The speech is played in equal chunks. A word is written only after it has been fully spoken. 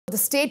The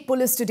state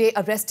police today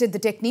arrested the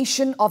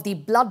technician of the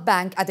blood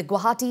bank at the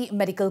Guwahati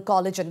Medical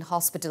College and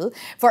Hospital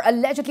for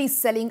allegedly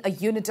selling a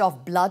unit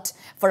of blood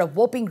for a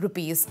whopping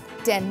rupees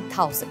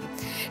 10,000.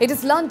 It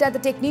is learned that the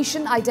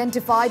technician,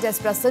 identified as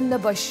Prasanna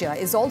Baishya,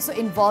 is also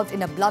involved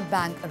in a blood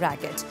bank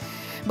racket.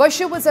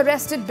 Baishya was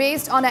arrested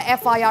based on a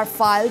FIR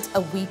filed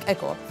a week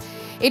ago.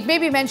 It may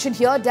be mentioned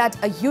here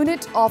that a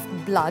unit of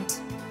blood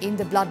in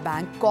the blood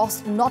bank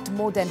cost not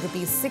more than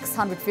rupees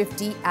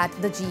 650 at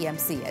the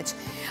GMCH.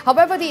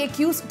 However, the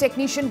accused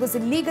technician was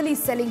illegally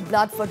selling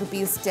blood for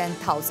rupees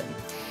 10,000.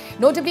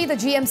 Notably, the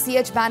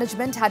GMCH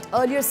management had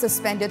earlier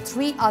suspended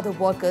 3 other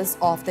workers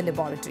of the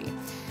laboratory.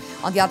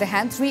 On the other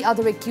hand, 3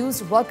 other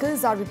accused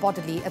workers are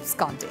reportedly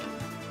absconding.